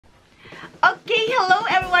Okay, hello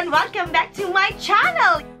everyone! Welcome back to my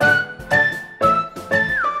channel!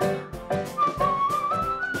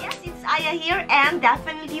 Yes, it's Aya here and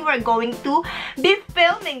definitely we're going to be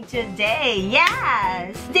filming today.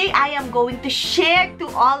 Yes! Today I am going to share to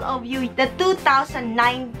all of you the 2019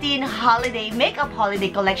 makeup holiday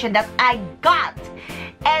collection that I got.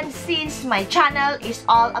 And since my channel is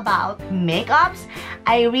all about makeups,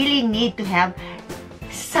 I really need to have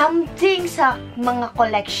something sa mga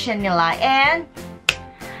collection nila. And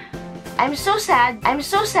I'm so sad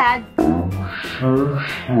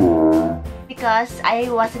because I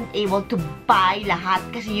wasn't able to buy lahat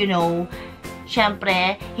kasi you know,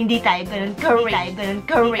 syempre, hindi tayo ganun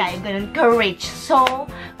ka-rich. So,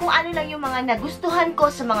 kung ano lang yung mga nagustuhan ko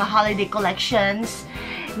sa mga holiday collections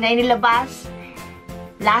na inilabas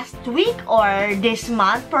last week or this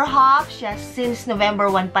month perhaps, just since November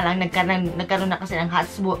 1 pa lang nagkaroon na kasi ng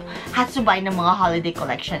hatsubay ng mga holiday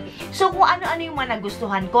collection. So kung ano-ano yung mga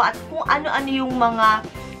nagustuhan ko at kung ano-ano yung mga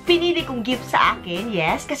pinili kong gift sa akin,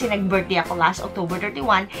 yes, kasi nag-birthday ako last October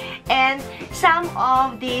 31, and some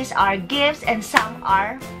of these are gifts and some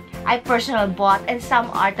are I personal bought and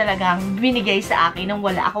some are talagang binigay sa akin nang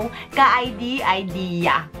wala akong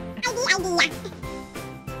ka-idea.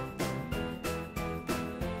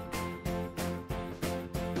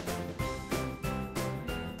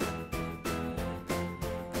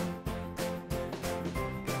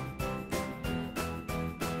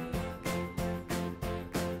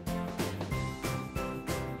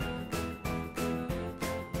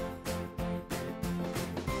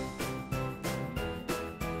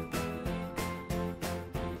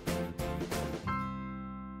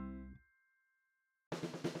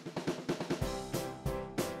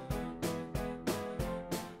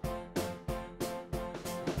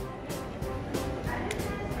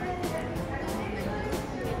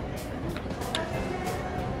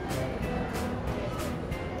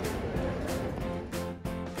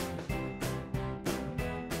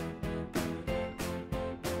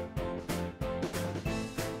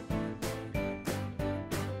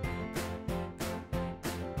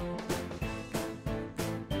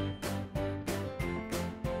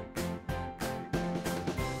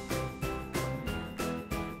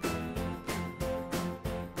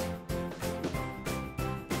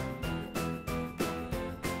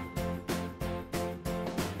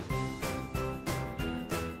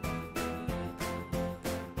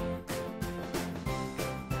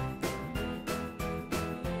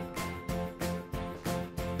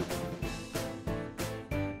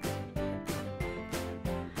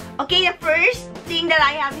 Okay, the first thing that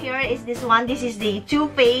I have here is this one. This is the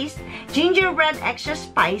Too Faced Gingerbread Extra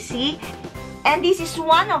Spicy. And this is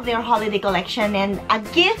one of their holiday collection and a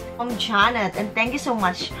gift from Janet. And thank you so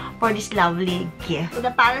much for this lovely gift. So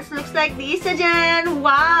the palette looks like this again.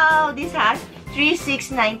 Wow! This has 3,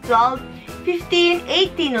 6, 9, 12, 15,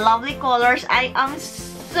 18 lovely colors. I am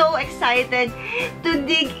so excited to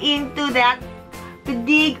dig into that. To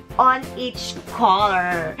dig on each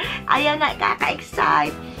color. Ayan na,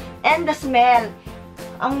 kaka-excite. And the smell.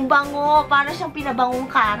 Ang bango. Para siyang pinabangong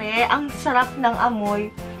kare. Ang sarap ng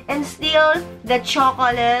amoy. And still, the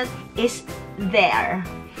chocolate is there.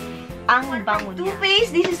 Ang bango niya. Too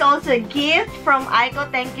Faced. This is also a gift from Aiko.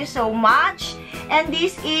 Thank you so much. And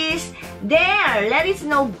this is there. Let it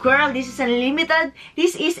snow, girl. This is a limited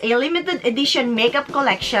edition makeup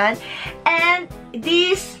collection. And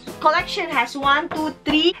this collection has 1, 2,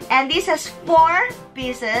 3, and this has 4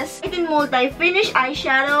 pieces. In multi-finish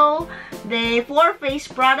eyeshadow, the 4 face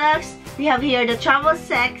products. We have here the travel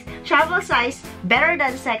size Better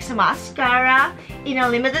Than Sex mascara in a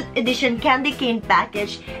limited edition candy cane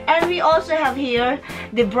package. And we also have here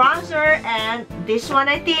the bronzer, and this one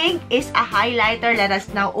I think is a highlighter. Let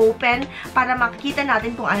us now open para makita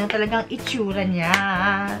natin kung ano talagang itsura niya.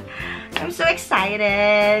 I'm so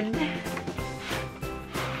excited.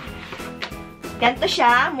 Ganito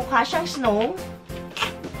siya, mukha siyang snow.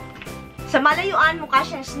 Sa malayuan, mukha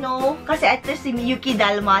siyang snow. Kasi ito si Miyuki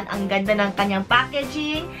Dalman. Ang ganda ng kanyang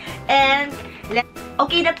packaging. And,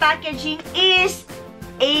 okay, the packaging is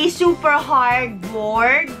a super hard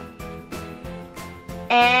board.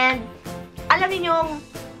 And, alam niyo,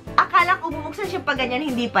 akala ko bubuksan siya pa ganyan,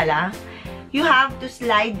 hindi pala. You have to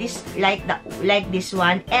slide this like this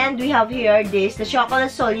one. And we have here the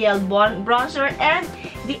Chocolate Soleil bronzer and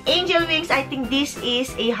the Angel Wings. I think this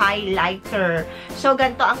is a highlighter. So,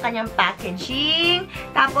 ganito ang kanyang packaging.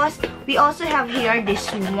 Tapos, we also have here this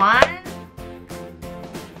one.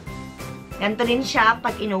 Ganito din siya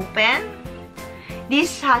pag inopen.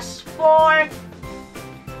 This has 4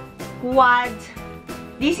 quad.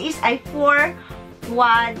 This is a 4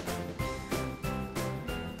 quad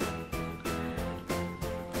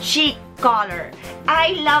cheek color.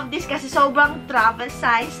 I love this kasi sobrang travel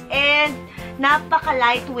size and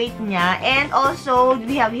napaka-lightweight niya. And also,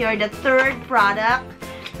 we have here the third product,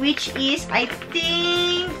 which is, I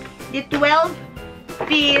think, the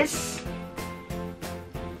 12-piece.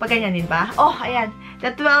 Paganyanin ba? Oh, ayan.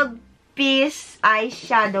 The 12-piece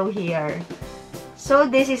eyeshadow here. So,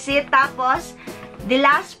 this is it. Tapos, the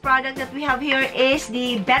last product that we have here is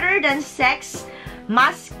the Better Than Sex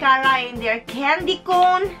mascara in their candy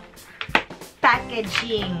cone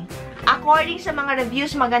packaging. According sa mga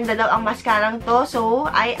reviews, maganda daw ang mascarang to. So,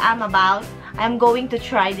 I'm going to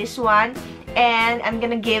try this one. And I'm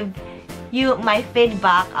gonna give you my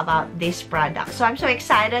feedback about this product. So, I'm so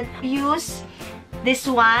excited to use this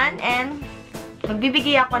one. And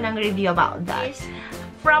magbibigay ako ng review about that.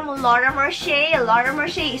 From Laura Mercier. Laura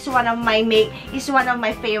Mercier is one of my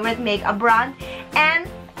favorite makeup brand. And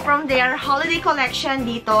from their holiday collection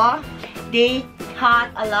dito, they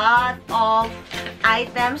had a lot of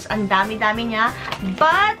items. Ang dami-dami niya.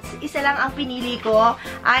 But, isa lang ang pinili ko.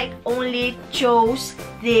 I only chose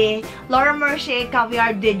the Laura Mercier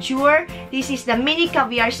Caviar de Jour. This is the mini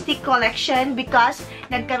caviar stick collection because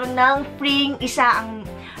nagkaroon ng free isa ang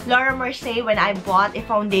Laura Mercier when I bought a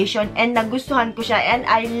foundation and nagustuhan ko siya and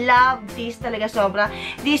I love this talaga sobra.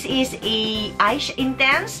 This is a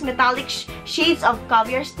intense metallic shades of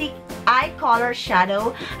caviar stick eye color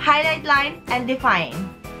shadow, highlight line, and define.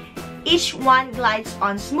 Each one glides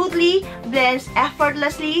on smoothly, blends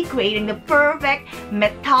effortlessly, creating the perfect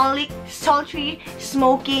metallic, sultry,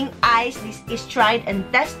 smoking eyes. This is tried and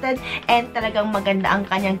tested and talagang maganda ang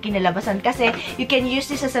kanyang kinalabasan kasi you can use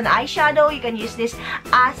this as an eyeshadow, you can use this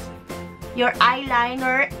as your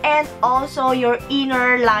eyeliner, and also your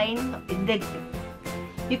inner line.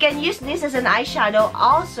 You can use this as an eyeshadow,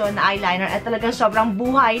 also an eyeliner, at talagang sobrang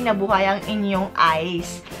buhay na buhay ang inyong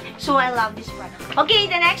eyes. So, I love this product. Okay,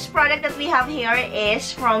 the next product that we have here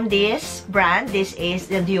is from this brand. This is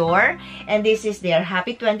the Dior. And this is their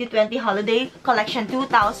Happy 2020 Holiday Collection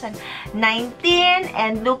 2019.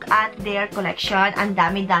 And look at their collection. Ang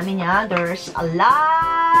dami-dami niya. There's a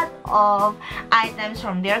lot of items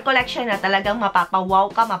from their collection na talagang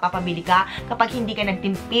mapapawaw ka, mapapabili ka. Kapag hindi ka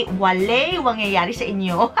nagtimpi, walay wangyayari sa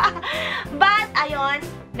inyo. But, ayun,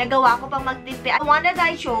 nagawa ko pang magtimpi. The one that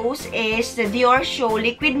I chose is the Dior Show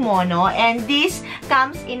Liquid Mono. And this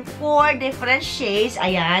comes in 4 different shades.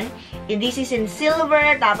 Ayan. And this is in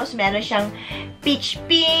silver. Tapos meron siyang peach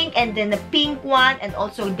pink. And then the pink one. And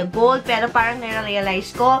also the gold. Pero parang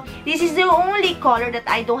na-realize ko, this is the only color that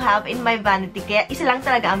I don't have in my vanity. Kaya isa lang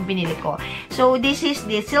talaga ang binili ko. So this is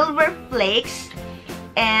the Silver Flakes.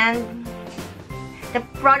 And the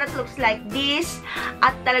product looks like this.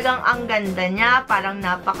 At talagang ang ganda niya. Parang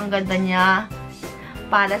napakaganda niya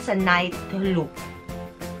para sa night look.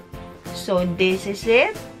 So, this is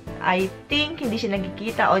it. I think hindi siya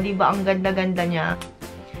nagkikita. O, diba? Ang ganda-ganda niya.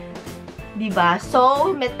 Diba?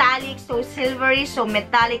 So, metallic, so silvery, so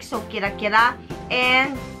metallic, so kira-kira.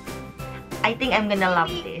 And, I think I'm gonna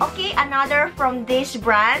love this. Okay, another from this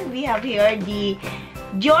brand. We have here the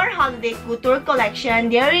Dior Holiday Couture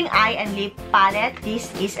Collection Daring Eye and Lip Palette.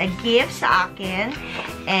 This is a gift sa akin.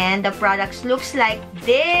 And the products looks like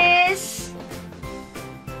this.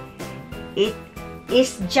 It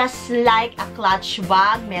is just like a clutch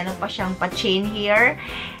bag. Meron pa siyang pa-chain here.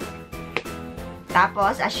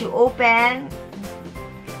 Tapos, as you open,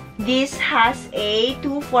 this has a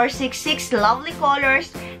 2, 4, 6, 6 lovely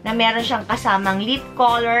colors na meron siyang kasamang lip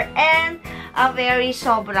color and a very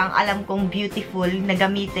sobrang alam kong beautiful na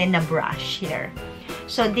gamitin na brush here.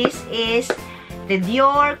 So, this is the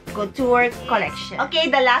Dior Couture Collection.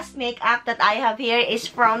 Okay, the last makeup that I have here is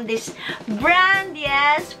from this brand.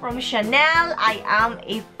 Yes, from Chanel. I am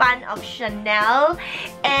a fan of Chanel.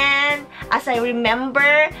 And as I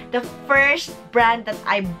remember, the first brand that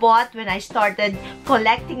I bought when I started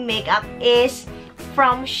collecting makeup is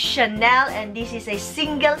from Chanel, and this is a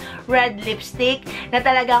single red lipstick na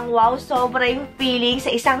talagang wow, sobra yung feeling sa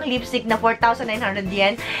isang lipstick na 4,900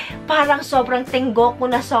 yen. Parang sobrang tinggok ko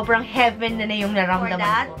na sobrang heaven na yung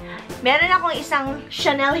naramdaman ko. Meron akong isang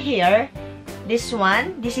Chanel here. This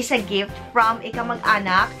one, this is a gift from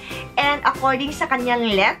ikamag-anak, and according sa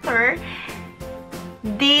kanyang letter,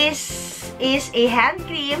 this is a hand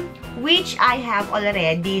cream which I have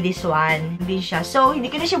already, this one. Din siya. So, hindi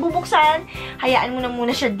ko na siya bubuksan. Hayaan mo na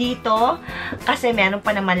muna siya dito kasi meron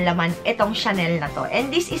pa naman laman itong Chanel na to. And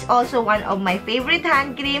this is also one of my favorite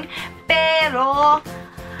hand cream. Pero,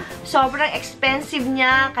 sobrang expensive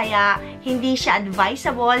niya kaya hindi siya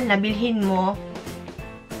advisable na bilhin mo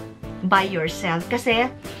by yourself. Kasi,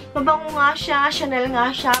 mabango nga siya, Chanel nga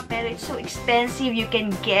siya, pero it's so expensive. You can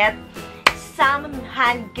get some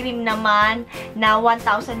hand cream naman na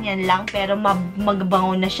 1,000 yan lang, pero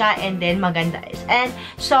magbango na siya, and then maganda is. And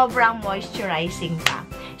sobrang moisturizing pa.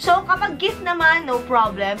 So, kapag gift naman, no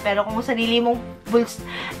problem. Pero kung sarili mong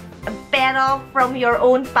pero from your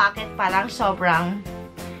own pocket, parang sobrang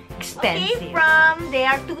expensive. Okay, from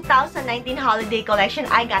their 2019 holiday collection,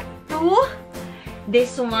 I got two.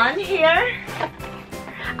 This one here.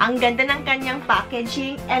 Ang ganda ng kanyang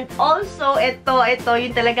packaging. And also, ito,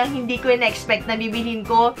 yung talagang hindi ko na-expect na bibilhin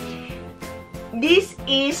ko. This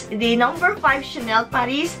is the number 5 Chanel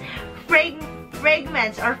Paris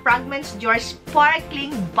Fragments Dior Sparkling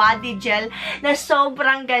Body Gel na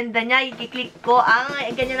sobrang ganda niya. I-click ko.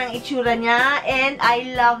 Ganyan ang itsura niya. And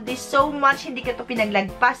I love this so much. Hindi ko ito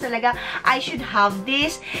pinaglagpas talaga. I should have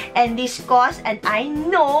this. And this cost. And I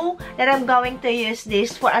know that I'm going to use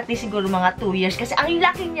this for at least siguro mga 2 years. Kasi ang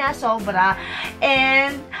laki niya, sobra.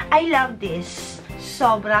 And I love this.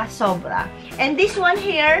 Sobra, sobra. And this one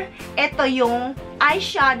here, ito yung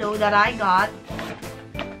eyeshadow that I got.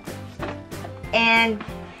 And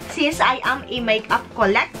since I am a makeup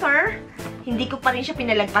collector, hindi ko pa rin siya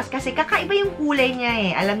pinalagpas kasi kakaiba yung kulay niya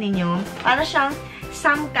eh. Alam niyo, para siyang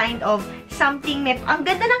some kind of something. Ang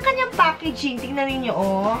ganda ng kanyang packaging. Tingnan niyo,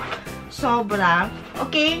 oh. Sobra.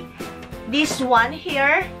 Okay. This one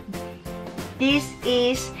here. This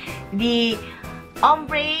is the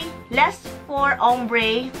ombre, less for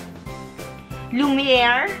ombre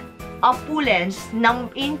Lumiere Opulence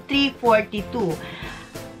in 342.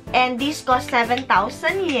 And this cost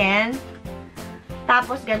 7,000 yen.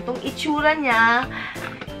 Tapos, ganitong itsura niya.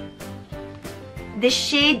 The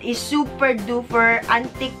shade is super duper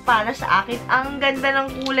antique para sa akin. Ang ganda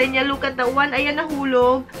ng kulay niya. Look at the one. Ayan,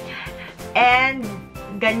 nahulog. And,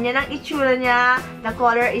 ganyan ang itsura niya. The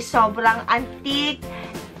color is sobrang antique.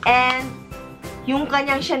 And, yung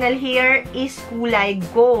kanyang Chanel here is kulay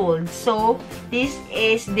gold. So, this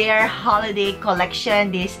is their holiday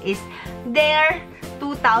collection. This is their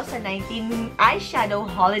 2019 eyeshadow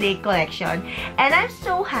holiday collection. And I'm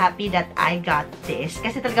so happy that I got this.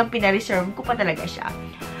 Kasi talagang pina-reserve ko pa talaga siya.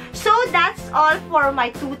 So, that's all for my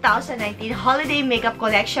 2019 holiday makeup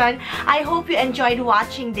collection. I hope you enjoyed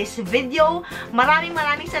watching this video. Maraming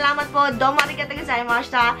salamat po. Domo arigatou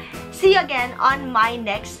gozaimashita. See you again on my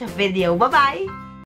next video. Bye-bye!